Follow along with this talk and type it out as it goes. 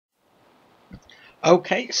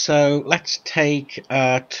Okay, so let's take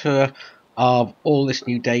a tour of all this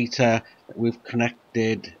new data that we've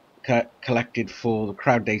collected for the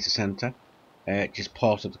Crowd Data Center, which is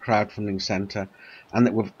part of the Crowdfunding Center, and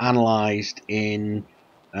that we've analysed in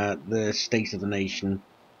the State of the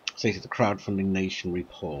Crowdfunding Nation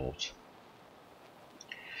report.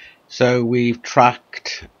 So we've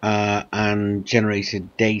tracked and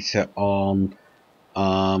generated data on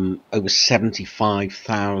over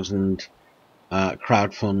 75,000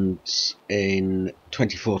 crowdfunds in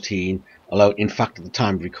 2014, although in fact at the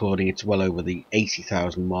time of recording it's well over the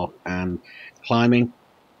 80,000 mark and climbing.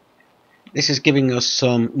 This is giving us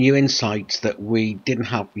some new insights that we didn't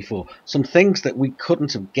have before, some things that we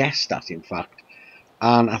couldn't have guessed at in fact,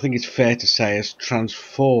 and I think it's fair to say has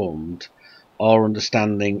transformed our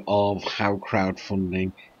understanding of how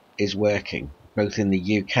crowdfunding is working, both in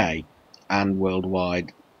the UK and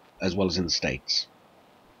worldwide, as well as in the States.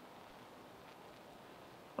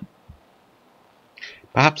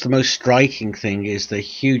 Perhaps the most striking thing is the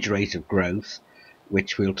huge rate of growth,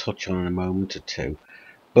 which we'll touch on in a moment or two,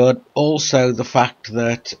 but also the fact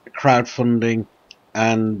that crowdfunding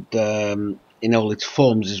and in all its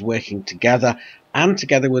forms is working together, and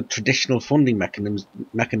together with traditional funding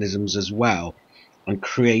mechanisms as well, and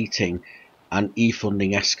creating an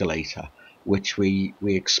e-funding escalator, which we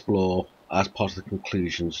explore as part of the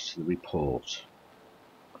conclusions to the report.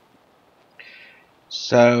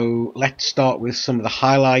 So let's start with some of the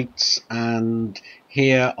highlights, and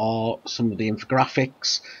here are some of the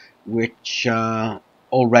infographics which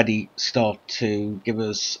already start to give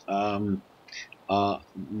us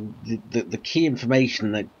the key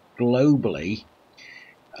information that globally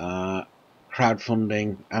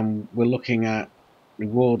crowdfunding, and we're looking at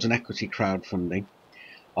rewards and equity crowdfunding,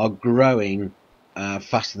 are growing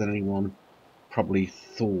faster than anyone probably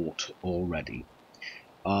thought already.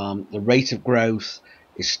 The rate of growth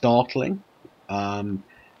is startling. Globally,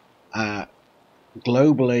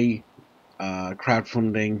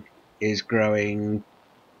 crowdfunding is growing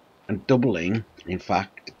and doubling, in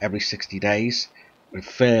fact, every 60 days, at a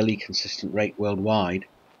fairly consistent rate worldwide.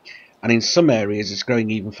 And in some areas, it's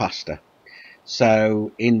growing even faster.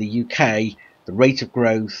 So in the UK, the rate of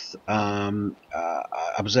growth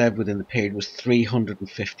observed within the period was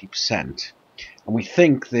 350%. And we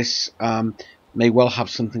think this may well have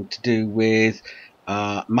something to do with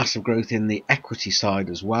massive growth in the equity side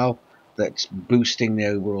as well, that's boosting the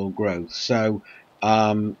overall growth. So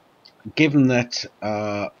given that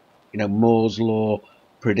Moore's law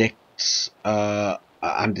predicts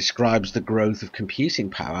and describes the growth of computing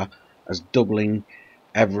power as doubling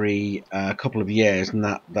every couple of years, and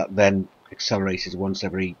that then accelerated once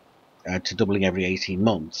every to doubling every 18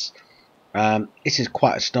 months, this is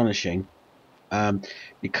quite astonishing.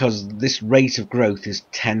 Because this rate of growth is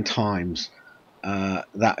 10 times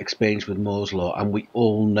that experience with Moore's law, and we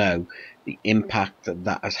all know the impact that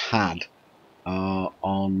that has had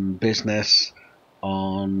on business,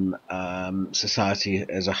 on society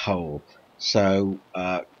as a whole. So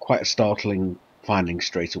quite a startling finding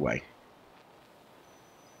straight away.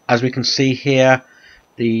 As we can see here,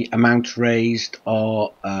 the amounts raised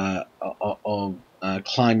are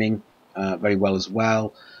climbing very well as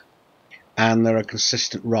well, and there are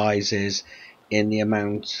consistent rises in the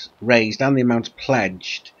amount raised and the amount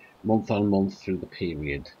pledged month on month through the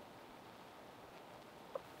period.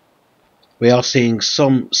 We are seeing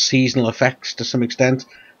some seasonal effects to some extent,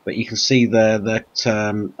 but you can see there that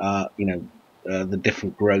the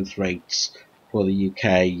different growth rates for the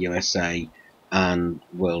UK, USA and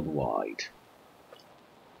worldwide.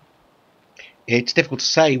 It's difficult to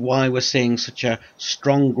say why we're seeing such a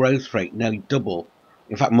strong growth rate, nearly double,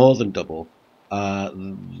 in fact more than double,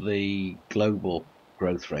 the global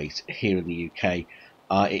growth rate here in the UK.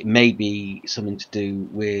 It may be something to do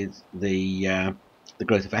with the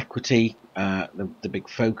growth of equity, the big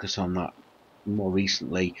focus on that more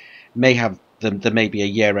recently. There may be a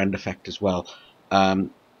year-end effect as well.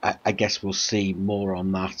 I guess we'll see more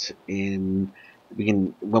on that in the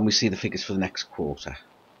beginning when we see the figures for the next quarter.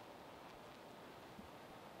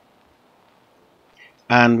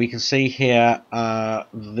 And we can see here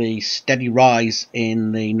the steady rise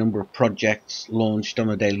in the number of projects launched on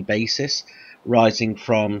a daily basis, rising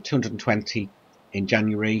from 220 in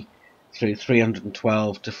January through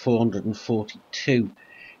 312 to 442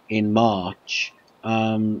 in March.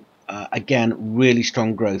 Again, really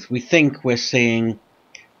strong growth. We think we're seeing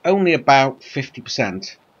only about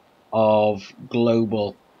 50% of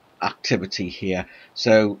global activity here.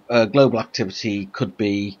 So global activity could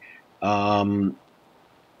be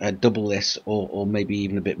double this, or maybe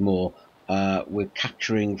even a bit more. We're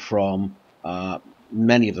capturing from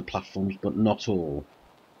many of the platforms, but not all.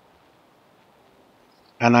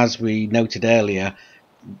 And as we noted earlier,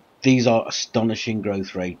 these are astonishing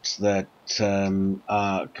growth rates that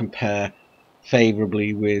compare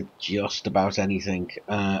favourably with just about anything,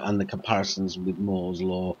 and the comparisons with Moore's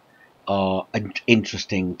law are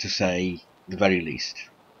interesting to say the very least.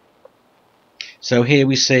 So here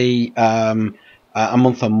we see a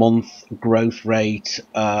month-on-month growth rate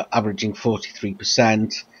averaging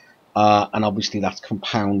 43%, and obviously that's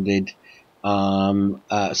compounded.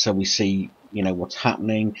 So we see, what's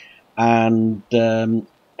happening, and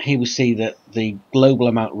here we see that the global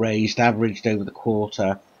amount raised averaged over the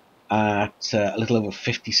quarter at a little over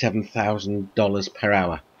 $57,000 per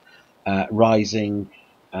hour, rising.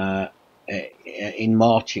 In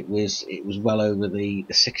March, it was well over the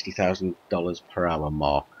 $60,000 per hour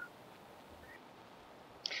mark,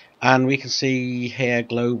 and we can see here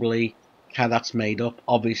globally how that's made up.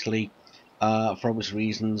 Obviously, for obvious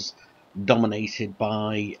reasons, dominated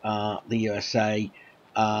by the USA,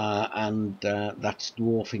 and that's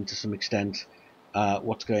dwarfing to some extent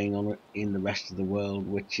what's going on in the rest of the world,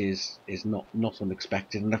 which is not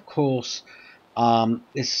unexpected. And of course,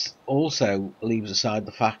 this also leaves aside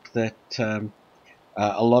the fact that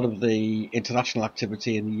a lot of the international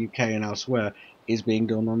activity in the UK and elsewhere is being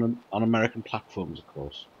done on American platforms, of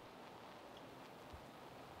course.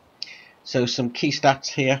 So some key stats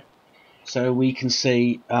here. So we can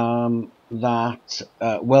see that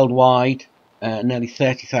worldwide, nearly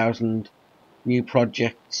 30,000 new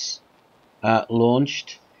projects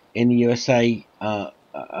launched. In the USA,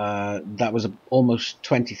 that was almost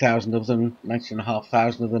 20,000 of them,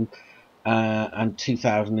 19,500 of them, and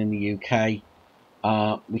 2,000 in the UK.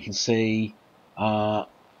 We can see the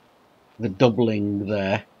doubling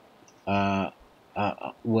there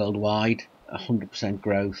worldwide, 100%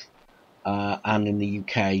 growth, and in the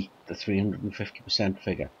UK, the 350%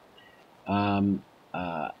 figure.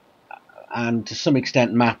 And to some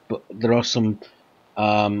extent mapped, but there are some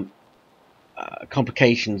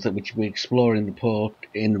complications that which we explore in the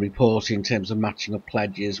report in terms of matching up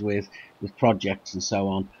pledges with projects and so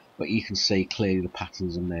on. But you can see clearly the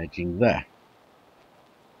patterns emerging there.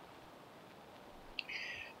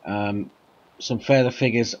 Some further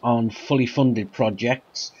figures on fully funded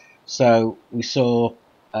projects. So we saw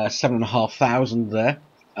 7,500 there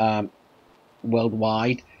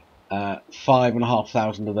worldwide.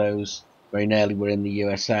 5,500 of those very nearly were in the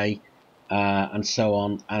USA, and so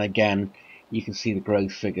on. And again, you can see the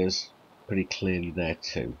growth figures pretty clearly there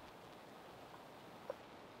too.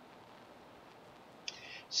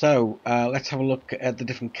 So let's have a look at the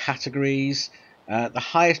different categories. The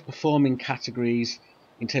highest performing categories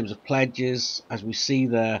in terms of pledges, as we see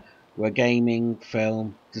there, were gaming,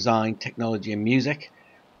 film, design, technology and music.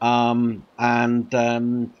 If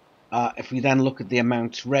we then look at the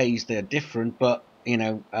amounts raised, they're different, but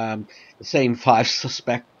the same five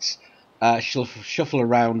suspects shuffle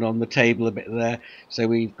around on the table a bit there. So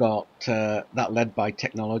we've got that led by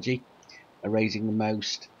technology, raising the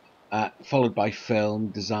most, followed by film,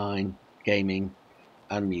 design, gaming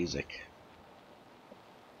and music.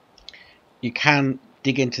 You can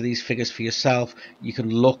dig into these figures for yourself. You can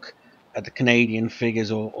look at the Canadian figures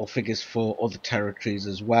or figures for other territories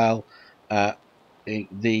as well. The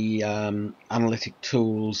analytic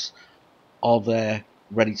tools are there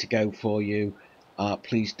ready to go for you.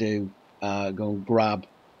 Please do go and grab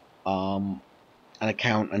an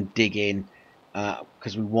account and dig in,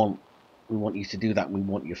 because we want you to do that, and we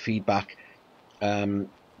want your feedback.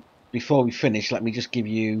 Before we finish, let me just give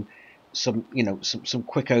you some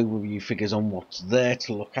quick overview figures on what's there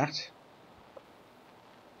to look at.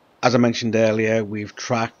 As I mentioned earlier, we've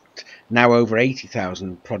tracked now over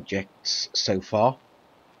 80,000 projects so far.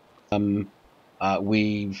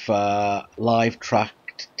 We've live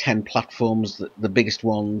tracked 10 platforms, the biggest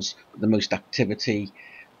ones, the most activity.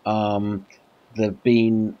 There are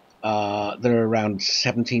around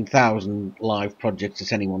 17,000 live projects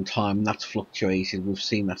at any one time, and that's fluctuated. We've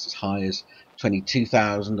seen that as high as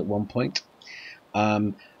 22,000 at one point.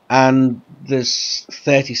 And there's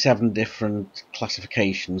 37 different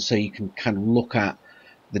classifications, so you can kind of look at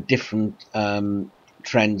the different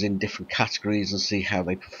trends in different categories and see how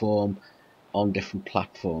they perform on different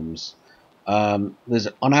platforms. There's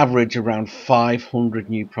on average around 500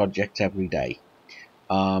 new projects every day,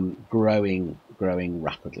 growing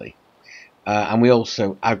rapidly. And we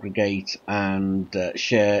also aggregate and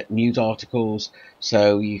share news articles,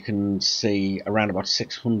 so you can see around about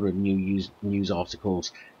 600 new news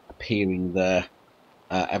articles appearing there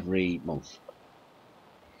every month.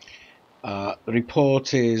 The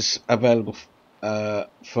report is available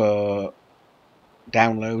for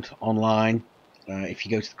download online, If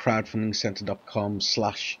you go to the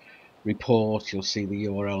crowdfundingcentre.com/report, you'll see the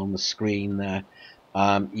URL on the screen there.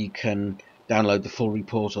 You can download the full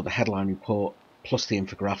report or the headline report plus the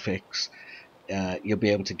infographics. You'll be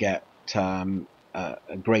able to get a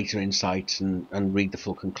greater insight and read the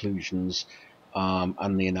full conclusions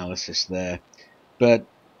and the analysis there. But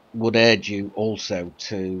would urge you also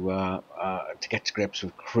to get to grips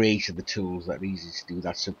with creating the tools that are easy to do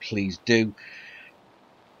that. So please do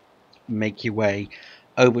make your way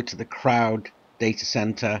over to the Crowd data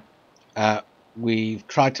center. We've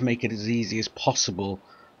tried to make it as easy as possible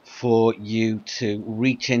for you to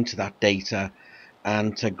reach into that data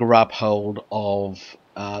and to grab hold of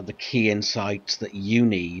the key insights that you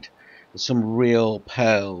need. There's some real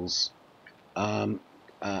pearls and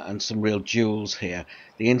some real jewels here.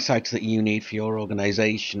 The insights that you need for your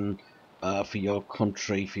organization, for your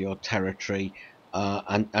country, for your territory,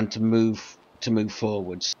 and to move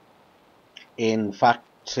forwards. In fact,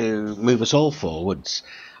 to move us all forwards.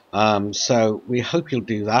 So we hope you'll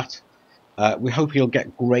do that. We hope you'll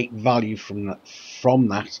get great value from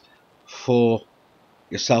that for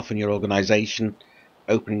yourself and your organization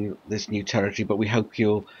opening this new territory, but we hope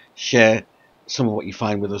you'll share some of what you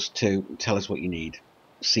find with us too. Tell us what you need.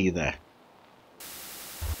 See you there.